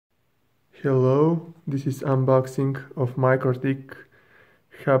Hello, this is unboxing of Mikrotik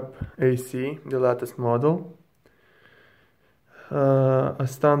HAP AC, the latest model. A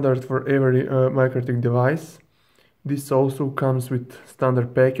standard for every Mikrotik device. This also comes with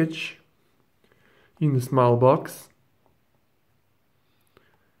standard package in a small box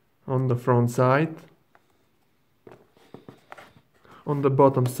on the front side. On the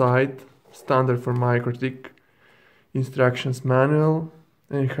bottom side, standard for Mikrotik instructions manual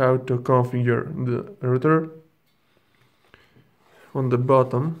and how to configure the router. On the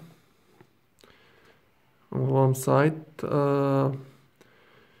bottom, on one side,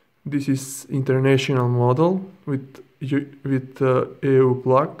 this is international model with EU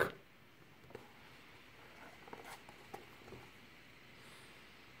plug.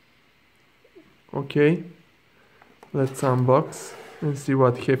 Okay, let's unbox and see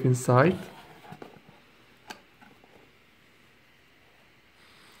what we have inside.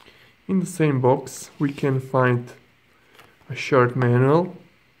 In the same box we can find a short manual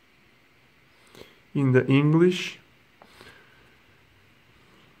in the English,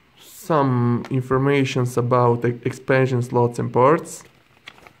 some informations about expansion slots and ports,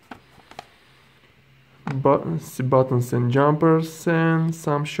 buttons and jumpers, and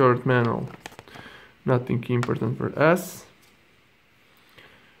some short manual. Nothing important for us.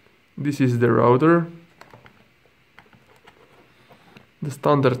 This is the router. The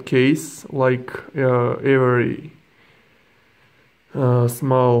standard case, like every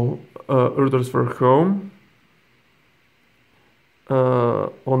small routers for home.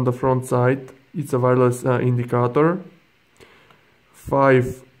 On the front side, it's a wireless indicator,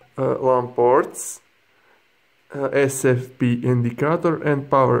 5 LAN ports, SFP indicator and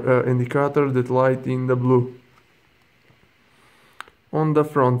power indicator that light in the blue. On the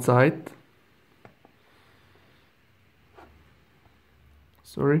front side,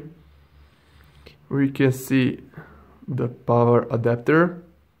 we can see the power adapter.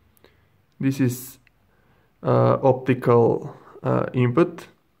 This is optical input.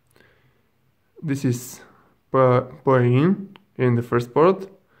 This is power in the first port.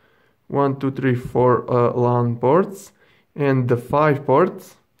 1, 2, 3, 4 LAN ports, and the 5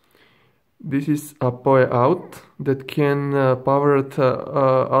 ports. This is a power out that can power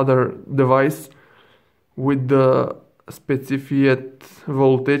other device with the specified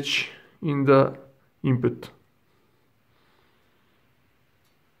voltage in the input.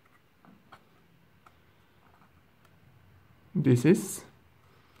 This is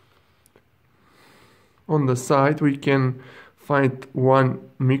on the side. We can find one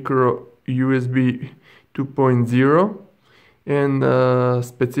micro USB 2.0 and a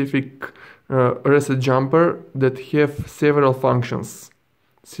specific reset jumper that have several functions.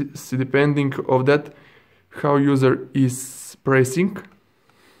 Depending of that, how user is pressing.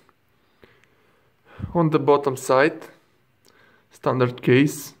 On the bottom side, standard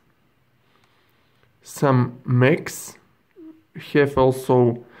case, some Macs have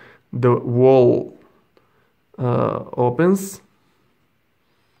also the wall opens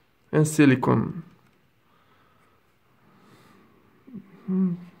and silicone.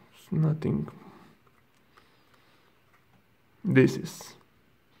 Nothing. This is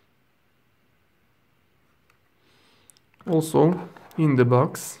also in the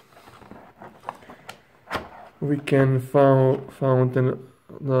box. We can found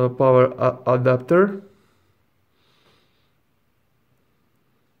the power adapter.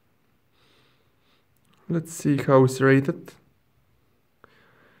 Let's see how it's rated.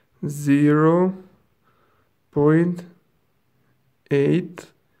 0.8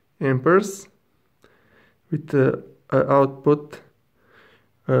 amperes with the output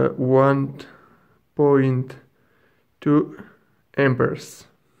 1.2 amperes.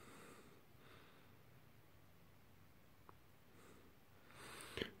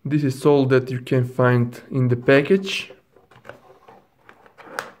 This is all that you can find in the package.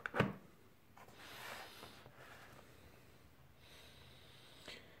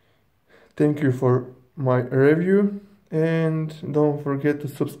 Thank you for my review, and don't forget to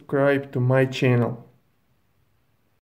subscribe to my channel.